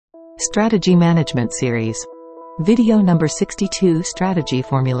Strategy Management Series. Video number 62 Strategy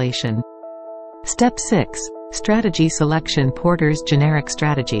Formulation. Step 6. Strategy Selection Porter's Generic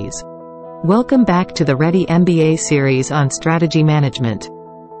Strategies. Welcome back to the Ready MBA series on strategy management.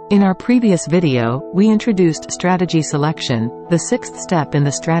 In our previous video, we introduced strategy selection, the sixth step in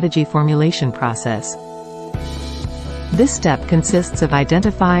the strategy formulation process. This step consists of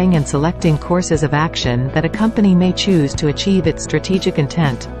identifying and selecting courses of action that a company may choose to achieve its strategic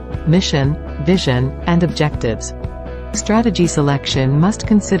intent, mission, vision, and objectives. Strategy selection must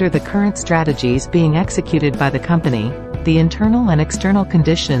consider the current strategies being executed by the company, the internal and external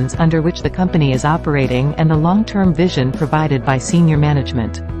conditions under which the company is operating, and the long-term vision provided by senior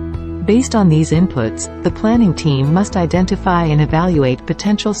management. Based on these inputs, the planning team must identify and evaluate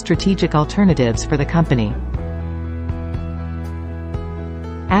potential strategic alternatives for the company.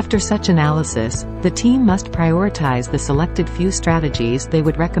 After such analysis, the team must prioritize the selected few strategies they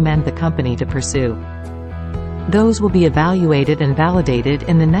would recommend the company to pursue. Those will be evaluated and validated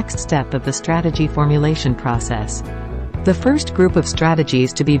in the next step of the strategy formulation process. The first group of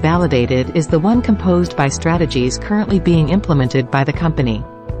strategies to be validated is the one composed by strategies currently being implemented by the company.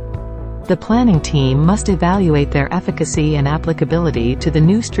 The planning team must evaluate their efficacy and applicability to the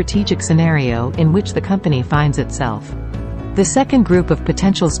new strategic scenario in which the company finds itself. The second group of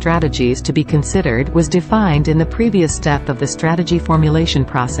potential strategies to be considered was defined in the previous step of the strategy formulation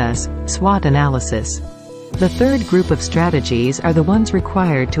process, SWOT analysis. The third group of strategies are the ones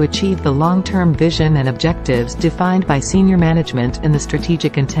required to achieve the long-term vision and objectives defined by senior management in the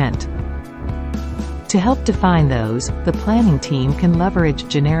strategic intent. To help define those, the planning team can leverage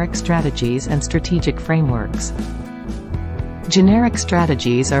generic strategies and strategic frameworks. Generic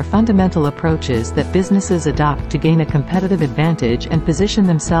strategies are fundamental approaches that businesses adopt to gain a competitive advantage and position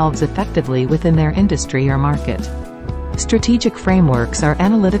themselves effectively within their industry or market. Strategic frameworks are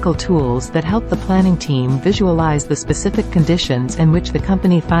analytical tools that help the planning team visualize the specific conditions in which the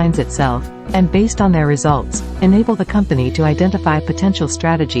company finds itself, and based on their results, enable the company to identify potential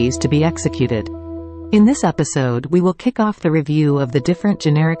strategies to be executed. In this episode, we will kick off the review of the different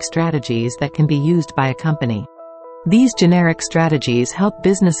generic strategies that can be used by a company. These generic strategies help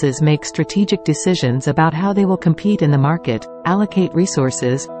businesses make strategic decisions about how they will compete in the market, allocate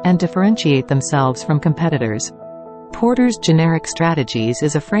resources, and differentiate themselves from competitors. Porter's Generic Strategies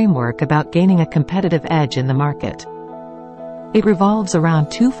is a framework about gaining a competitive edge in the market. It revolves around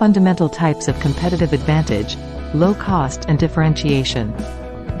two fundamental types of competitive advantage: low cost and differentiation.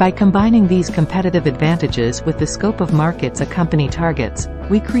 By combining these competitive advantages with the scope of markets a company targets,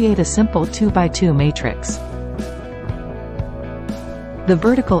 we create a simple 2x2 matrix. The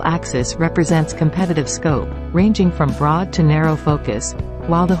vertical axis represents competitive scope, ranging from broad to narrow focus,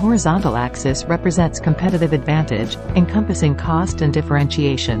 while the horizontal axis represents competitive advantage, encompassing cost and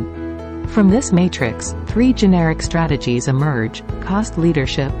differentiation. From this matrix, three generic strategies emerge: cost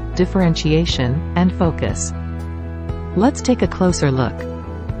leadership, differentiation, and focus. Let's take a closer look.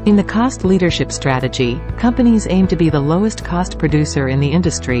 In the cost leadership strategy, companies aim to be the lowest cost producer in the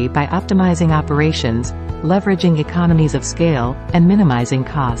industry by optimizing operations, leveraging economies of scale, and minimizing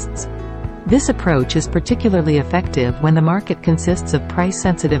costs. This approach is particularly effective when the market consists of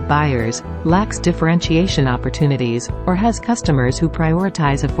price-sensitive buyers, lacks differentiation opportunities, or has customers who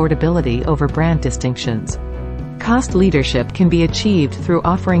prioritize affordability over brand distinctions. Cost leadership can be achieved through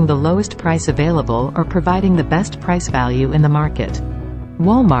offering the lowest price available or providing the best price value in the market.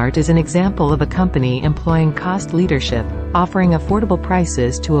 Walmart is an example of a company employing cost leadership, offering affordable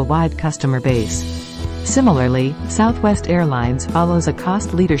prices to a wide customer base. Similarly, Southwest Airlines follows a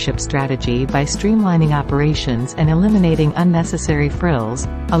cost leadership strategy by streamlining operations and eliminating unnecessary frills,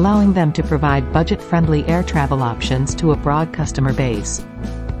 allowing them to provide budget-friendly air travel options to a broad customer base.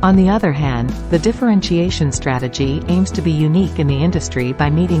 On the other hand, the differentiation strategy aims to be unique in the industry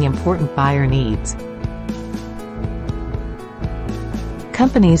by meeting important buyer needs.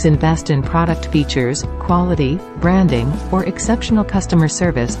 Companies invest in product features, quality, branding, or exceptional customer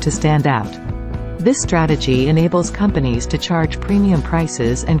service to stand out. This strategy enables companies to charge premium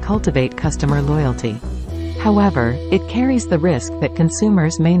prices and cultivate customer loyalty. However, it carries the risk that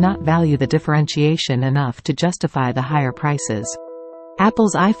consumers may not value the differentiation enough to justify the higher prices.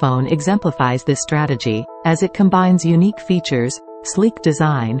 Apple's iPhone exemplifies this strategy, as it combines unique features, sleek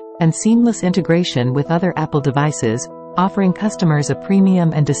design, and seamless integration with other Apple devices, offering customers a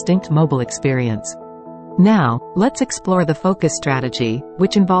premium and distinct mobile experience. Now, let's explore the focus strategy,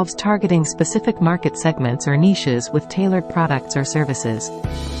 which involves targeting specific market segments or niches with tailored products or services.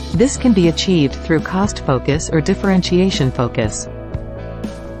 This can be achieved through cost focus or differentiation focus.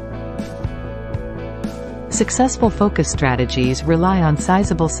 Successful focus strategies rely on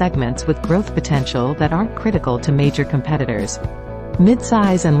sizable segments with growth potential that aren't critical to major competitors.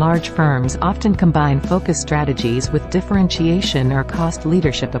 Mid-size and large firms often combine focus strategies with differentiation or cost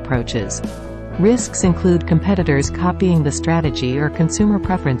leadership approaches. Risks include competitors copying the strategy or consumer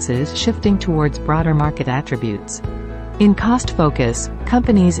preferences shifting towards broader market attributes. In cost focus,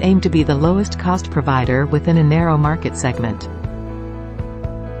 companies aim to be the lowest cost provider within a narrow market segment.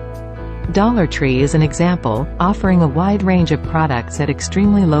 Dollar Tree is an example, offering a wide range of products at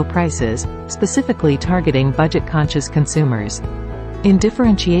extremely low prices, specifically targeting budget-conscious consumers. In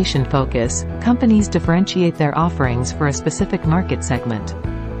differentiation focus, companies differentiate their offerings for a specific market segment.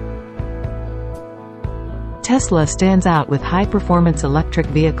 Tesla stands out with high-performance electric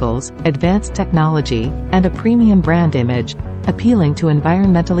vehicles, advanced technology, and a premium brand image, appealing to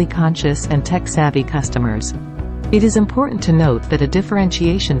environmentally conscious and tech-savvy customers. It is important to note that a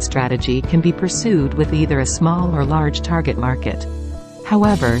differentiation strategy can be pursued with either a small or large target market.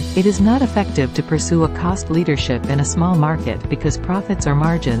 However, it is not effective to pursue a cost leadership in a small market because profits or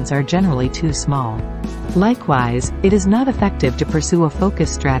margins are generally too small. Likewise, it is not effective to pursue a focus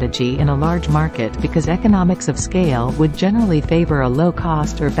strategy in a large market because economics of scale would generally favor a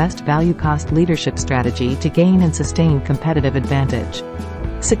low-cost or best value-cost leadership strategy to gain and sustain competitive advantage.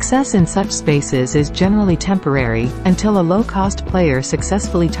 Success in such spaces is generally temporary, until a low-cost player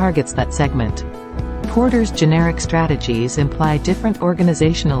successfully targets that segment. Porter's generic strategies imply different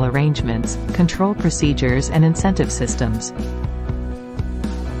organizational arrangements, control procedures and incentive systems.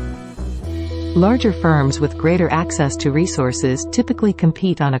 Larger firms with greater access to resources typically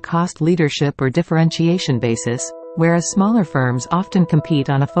compete on a cost leadership or differentiation basis, whereas smaller firms often compete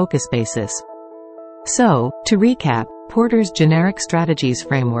on a focus basis. So, to recap, Porter's generic strategies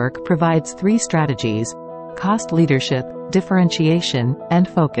framework provides 3 strategies: cost leadership, differentiation, and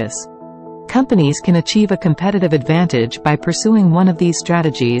focus. Companies can achieve a competitive advantage by pursuing one of these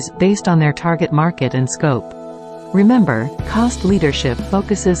strategies based on their target market and scope. Remember, cost leadership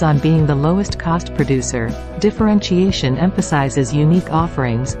focuses on being the lowest cost producer, differentiation emphasizes unique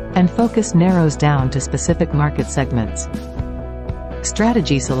offerings, and focus narrows down to specific market segments.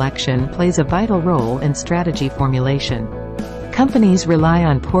 Strategy selection plays a vital role in strategy formulation. Companies rely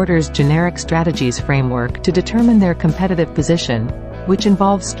on Porter's generic strategies framework to determine their competitive position, which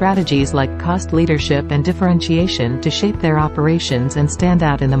involves strategies like cost leadership and differentiation to shape their operations and stand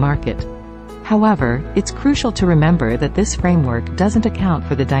out in the market. However, it's crucial to remember that this framework doesn't account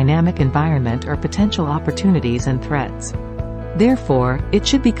for the dynamic environment or potential opportunities and threats. Therefore, it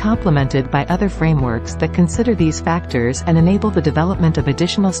should be complemented by other frameworks that consider these factors and enable the development of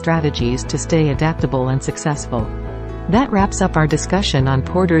additional strategies to stay adaptable and successful. That wraps up our discussion on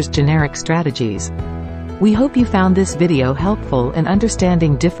Porter's generic strategies. We hope you found this video helpful in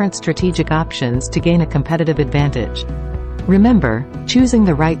understanding different strategic options to gain a competitive advantage. Remember, choosing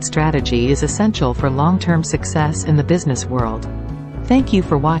the right strategy is essential for long-term success in the business world. Thank you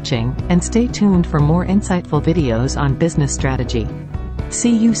for watching, and stay tuned for more insightful videos on business strategy.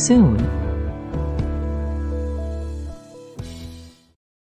 See you soon.